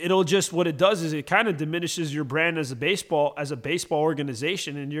it'll just, what it does is it kind of diminishes your brand as a baseball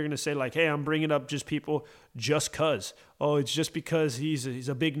organization, and you're going to say like, hey, I'm bringing up just people just cuz. Oh, it's just because he's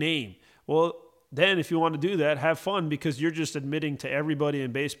a big name. Well, then if you want to do that, have fun, because you're just admitting to everybody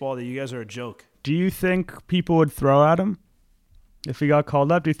in baseball that you guys are a joke. Do you think people would throw at him if he got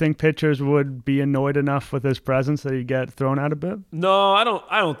called up? Do you think pitchers would be annoyed enough with his presence that he'd get thrown at a bit? No, I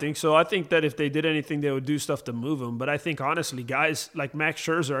don't think so. I think that if they did anything, they would do stuff to move him. But I think, honestly, guys like Max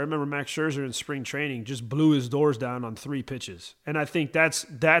Scherzer, I remember Max Scherzer in spring training just blew his doors down on 3 pitches. And I think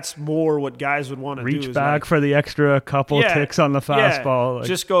that's more what guys would want to do. Reach back for the extra couple ticks on the fastball.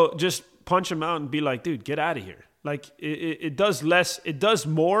 Yeah, just punch him out and be like, dude, get out of here. Like it does less. It does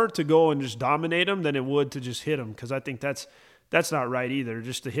more to go and just dominate him than it would to just hit him. Because I think that's not right either.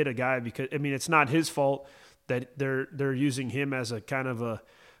 Just to hit a guy because it's not his fault that they're using him as a kind of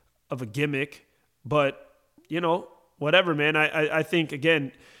a gimmick. But whatever, man. I think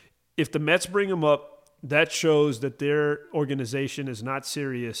again, if the Mets bring him up, that shows that their organization is not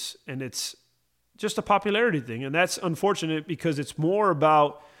serious and it's just a popularity thing. And that's unfortunate because it's more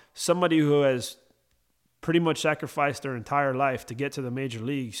about somebody who has pretty much sacrificed their entire life to get to the major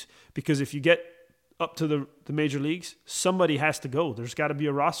leagues. Because if you get up to the major leagues, somebody has to go. There's got to be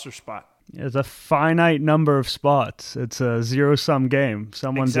a roster spot. There's a finite number of spots. It's a zero-sum game.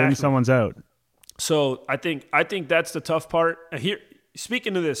 Someone's in, someone's out. So I think that's the tough part. Here,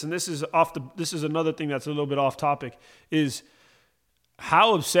 speaking of this, and this is another thing that's a little bit off topic, is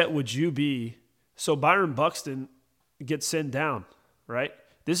how upset would you be? So Byron Buxton gets sent down, right?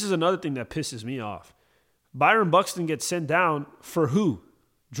 This is another thing that pisses me off. Byron Buxton gets sent down for who?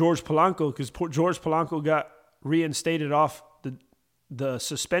 George Polanco, because George Polanco got reinstated off the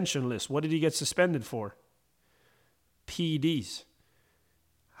suspension list. What did he get suspended for? PEDs.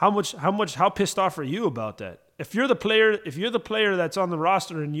 How pissed off are you about that? If you're the player that's on the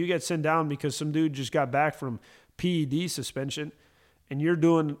roster and you get sent down because some dude just got back from PED suspension and you're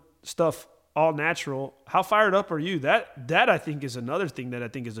doing stuff all natural, how fired up are you? That I think is another thing that I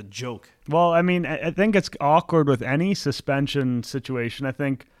think is a joke. Well, I think it's awkward with any suspension situation. I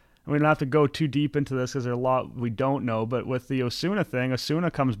think we don't have to go too deep into this because there's a lot we don't know, but with the Osuna thing, Osuna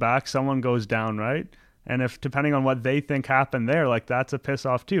comes back, someone goes down, right? And if depending on what they think happened there, like that's a piss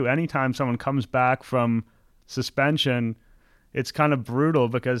off too. Anytime someone comes back from suspension, it's kind of brutal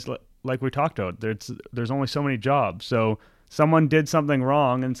because like we talked about, there's only so many jobs. So someone did something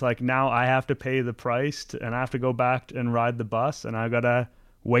wrong and it's like now I have to pay the price and I have to go back and ride the bus and I got to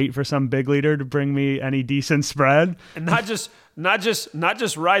wait for some big leader to bring me any decent spread. And not just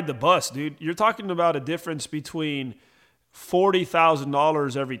ride the bus, dude. You're talking about a difference between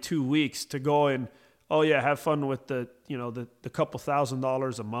 $40,000 every 2 weeks to go and, oh yeah, have fun with the couple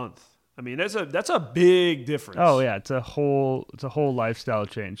 $1,000s a month. I mean, that's a big difference. Oh yeah, it's a whole lifestyle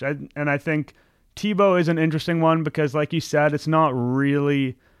change. I think Tebow is an interesting one because, like you said, it's not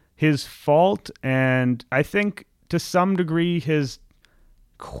really his fault, and I think to some degree his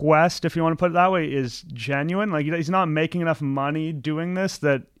quest, if you want to put it that way, is genuine. Like he's not making enough money doing this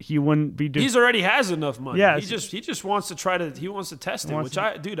that he wouldn't be doing. He already has enough money. Yeah, he just wants to test it, which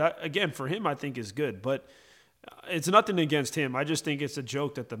again for him I think is good, but it's nothing against him. I just think it's a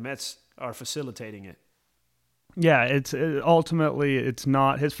joke that the Mets are facilitating it. Yeah, ultimately it's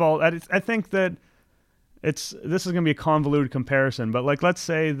not his fault. I think that this is going to be a convoluted comparison, but like let's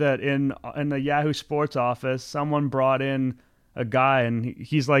say that in the Yahoo Sports office, someone brought in a guy and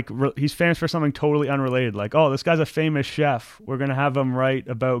he's famous for something totally unrelated. Like, oh, this guy's a famous chef. We're going to have him write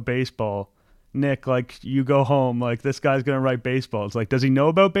about baseball. Nick, like you go home, like this guy's going to write baseball. It's like, does he know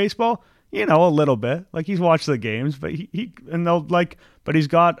about baseball? A little bit. Like he's watched the games, but but he's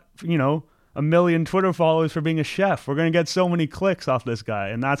got, 1 million Twitter followers for being a chef. We're going to get so many clicks off this guy.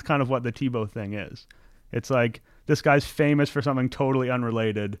 And that's kind of what the Tebow thing is. It's like, this guy's famous for something totally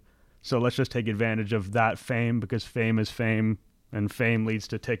unrelated. So let's just take advantage of that fame because fame is fame and fame leads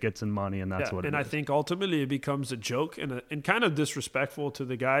to tickets and money. And that's what it is. And I think ultimately it becomes a joke and kind of disrespectful to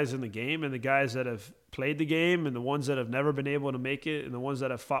the guys in the game and the guys that have played the game and the ones that have never been able to make it and the ones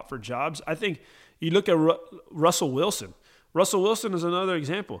that have fought for jobs. I think you look at Russell Wilson. Russell Wilson is another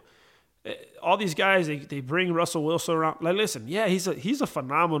example. All these guys, they bring Russell Wilson around. Like, listen, yeah, he's a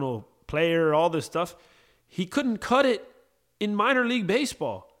phenomenal player, all this stuff. He couldn't cut it in minor league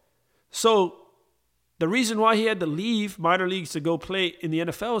baseball. So the reason why he had to leave minor leagues to go play in the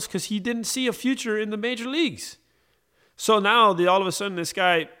NFL is because he didn't see a future in the major leagues. So now all of a sudden this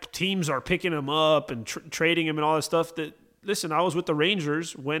guy, teams are picking him up and trading him and all this stuff. Listen, I was with the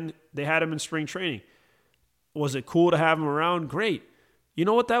Rangers when they had him in spring training. Was it cool to have him around? Great. You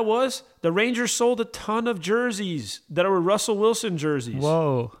know what that was? The Rangers sold a ton of jerseys that were Russell Wilson jerseys.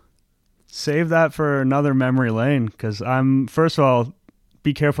 Whoa. Save that for another memory lane because first of all,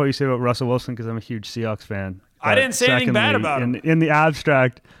 be careful what you say about Russell Wilson because I'm a huge Seahawks fan. I didn't say anything bad about him. In the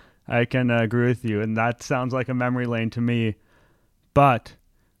abstract, I can agree with you, and that sounds like a memory lane to me. But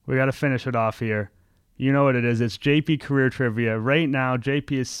we got to finish it off here. You know what it is. It's JP Career Trivia. Right now,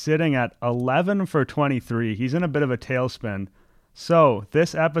 JP is sitting at 11 for 23. He's in a bit of a tailspin. So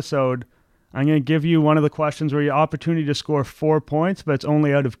this episode, I'm going to give you one of the questions where you have opportunity to score 4 points, but it's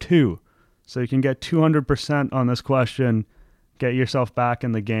only out of 2. So you can get 200% on this question. Get yourself back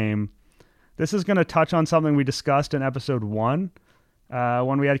in the game. This is going to touch on something we discussed in episode 1.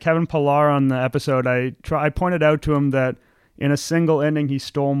 When we had Kevin Pillar on the episode, I pointed out to him that in a single inning, he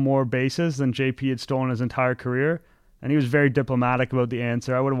stole more bases than JP had stolen his entire career. And he was very diplomatic about the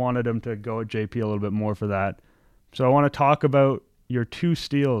answer. I would have wanted him to go at JP a little bit more for that. So I want to talk about your 2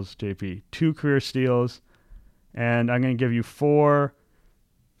 steals, JP. 2 career steals. And I'm going to give you 4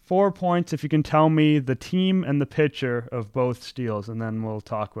 points if you can tell me the team and the pitcher of both steals, and then we'll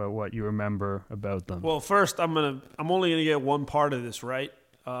talk about what you remember about them. Well, first I'm only gonna get one part of this right,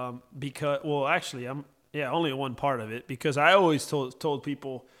 because only one part of it, because I always told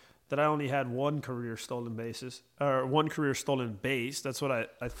people that I only had one career stolen base. That's what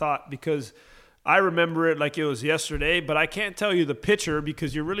I thought, because I remember it like it was yesterday, but I can't tell you the pitcher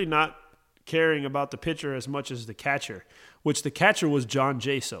because you're really not caring about the pitcher as much as the catcher, which the catcher was John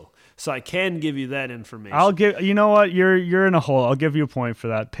Jaso. So I can give you that information. You know what? You're in a hole. I'll give you a point for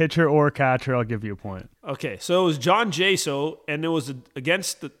that. Pitcher or catcher, I'll give you a point. Okay, so it was John Jaso, and it was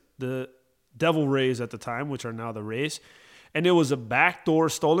against the Devil Rays at the time, which are now the Rays. And it was a backdoor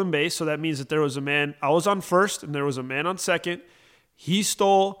stolen base, so that means that there was a man. I was on first, and there was a man on second. He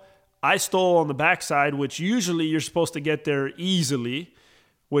stole. I stole on the backside, which usually you're supposed to get there easily,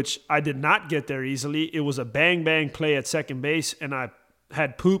 which I did not get there easily. It was a bang-bang play at second base, and I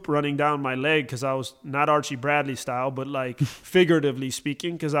had poop running down my leg because I was not Archie Bradley style, but like figuratively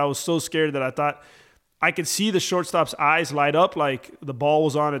speaking, because I was so scared that I thought I could see the shortstop's eyes light up like the ball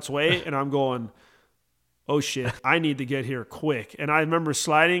was on its way, and I'm going, oh shit, I need to get here quick. And I remember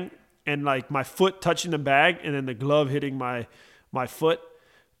sliding and like my foot touching the bag and then the glove hitting my foot.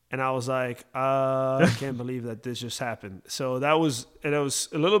 And I was like, I can't believe that this just happened. So it was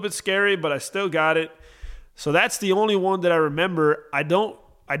a little bit scary, but I still got it. So that's the only one that I remember. I don't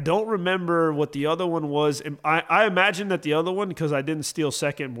remember what the other one was. I imagine that the other one, because I didn't steal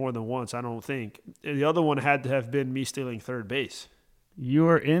second more than once, I don't think. The other one had to have been me stealing third base. You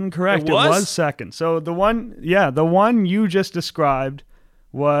are incorrect. It was second. So the one you just described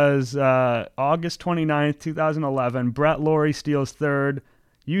was August 29th, 2011. Brett Lawrie steals third.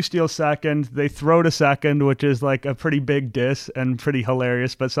 You steal second. They throw to second, which is like a pretty big diss and pretty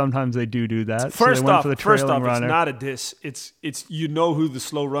hilarious, but sometimes they do that. First off, it's not a diss. It's you know who the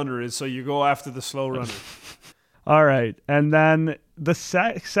slow runner is, so you go after the slow runner. All right. And then the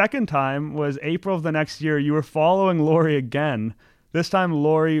second time was April of the next year. You were following Lawrie again. This time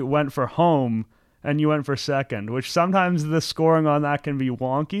Lawrie went for home and you went for second, which sometimes the scoring on that can be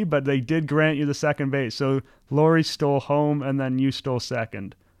wonky, but they did grant you the second base. So Lawrie stole home and then you stole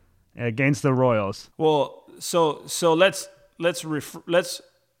second against the Royals. Well, so let's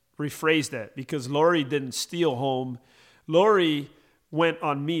rephrase that, because Lawrie didn't steal home. Lawrie went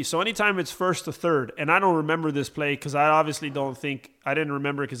on me. So anytime it's first to third, and I don't remember this play because I obviously I didn't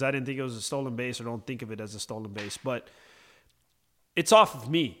remember it because I didn't think it was a stolen base, or don't think of it as a stolen base, but it's off of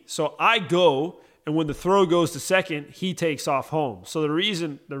me. So I go, and when the throw goes to second, he takes off home. So the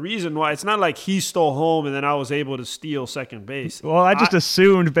reason why, it's not like he stole home and then I was able to steal second base. Well, I just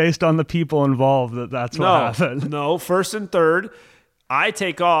assumed based on the people involved that's what happened. No, first and third, I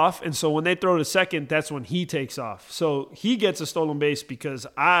take off, and so when they throw to second, that's when he takes off. So he gets a stolen base because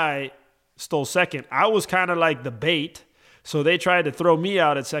I stole second. I was kind of like the bait, so they tried to throw me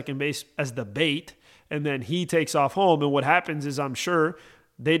out at second base as the bait, and then he takes off home. And what happens is, I'm sure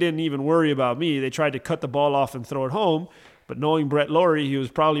they didn't even worry about me. They tried to cut the ball off and throw it home. But knowing Brett Lawrie, he was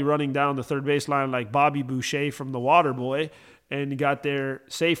probably running down the third baseline like Bobby Boucher from The Waterboy, and he got there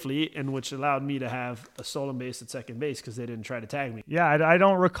safely, and which allowed me to have a stolen base at second base because they didn't try to tag me. Yeah, I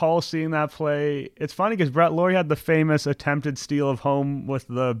don't recall seeing that play. It's funny because Brett Lawrie had the famous attempted steal of home with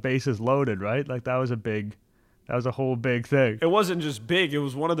the bases loaded, right? Like that was a whole big thing. It wasn't just big; it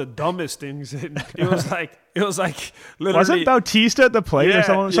was one of the dumbest things. It was like literally. Wasn't Bautista at the plate? Yeah,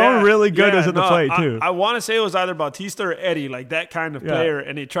 or someone really good was at the plate too. I want to say it was either Bautista or Eddie, like that kind of player,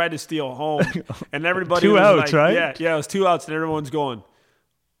 and he tried to steal home, and everybody two was outs, like, right? Yeah, it was 2 outs, and everyone's going,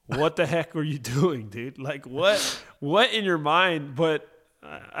 "What the heck were you doing, dude? Like what in your mind?" But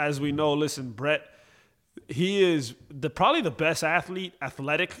as we know, listen, Brett, he is probably the best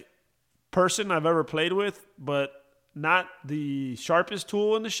athletic person I've ever played with, but not the sharpest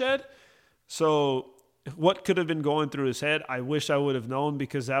tool in the shed. So what could have been going through his head? I wish I would have known,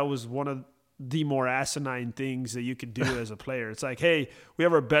 because that was one of the more asinine things that you could do as a player. It's like, hey, we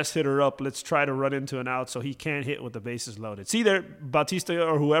have our best hitter up. Let's try to run into an out so he can't hit with the bases loaded. See there, Bautista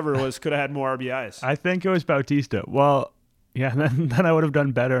or whoever it was could have had more RBIs. I think it was Bautista. Well, yeah, then I would have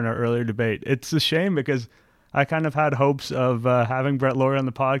done better in our earlier debate. It's a shame because I kind of had hopes of having Brett Lawrie on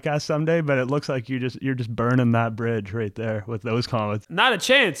the podcast someday, but it looks like you're just burning that bridge right there with those comments. Not a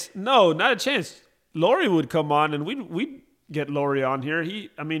chance. No, not a chance. Lawrie would come on and we'd get Laurie on here.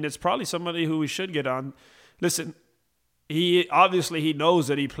 It's probably somebody who we should get on. Listen, he knows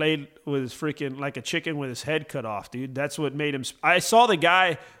that he played with his freaking like a chicken with his head cut off, dude. That's what made him. I saw the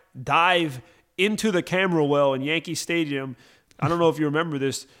guy dive into the camera well in Yankee Stadium. I don't know if you remember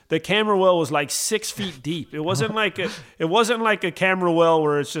this. The camera well was like 6 feet deep. It wasn't like a camera well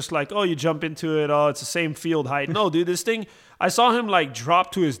where it's just like, oh, you jump into it. Oh, it's the same field height. No, dude, this thing, I saw him like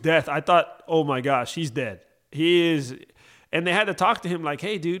drop to his death. I thought, oh my gosh, he's dead. He is. And they had to talk to him like,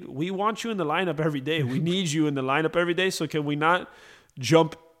 hey, dude, we want you in the lineup every day. We need you in the lineup every day. So can we not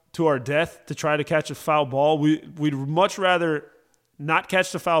jump to our death to try to catch a foul ball? We'd much rather not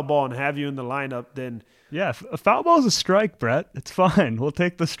catch the foul ball and have you in the lineup than. Yeah, a foul ball is a strike, Brett. It's fine. We'll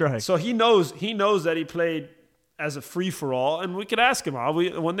take the strike. So he knows that he played as a free-for-all, and we could ask him.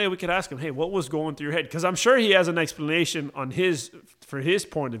 One day we could ask him, hey, what was going through your head? Because I'm sure he has an explanation for his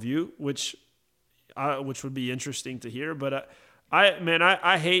point of view, which would be interesting to hear. But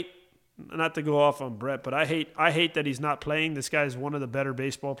I hate, not to go off on Brett, but I hate that he's not playing. This guy's one of the better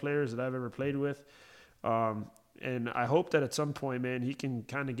baseball players that I've ever played with. And I hope that at some point, man, he can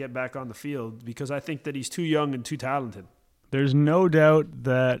kind of get back on the field because I think that he's too young and too talented. There's no doubt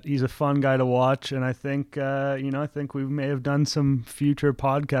that he's a fun guy to watch, and I think I think we may have done some future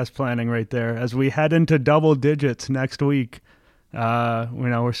podcast planning right there as we head into double digits next week. We're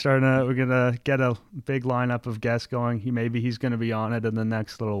gonna get a big lineup of guests going. He's gonna be on it in the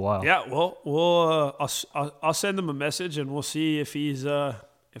next little while. Yeah, well, I'll send him a message and we'll see if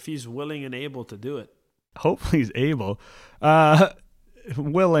he's willing and able to do it. Hopefully he's able.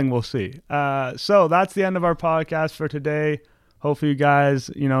 Willing, we'll see. So that's the end of our podcast for today. Hopefully you guys,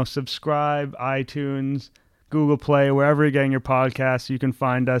 subscribe, iTunes, Google Play, wherever you're getting your podcasts. You can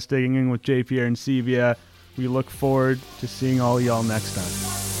find us Digging In with JP and Sevilla. We look forward to seeing all y'all next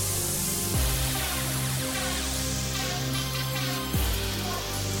time.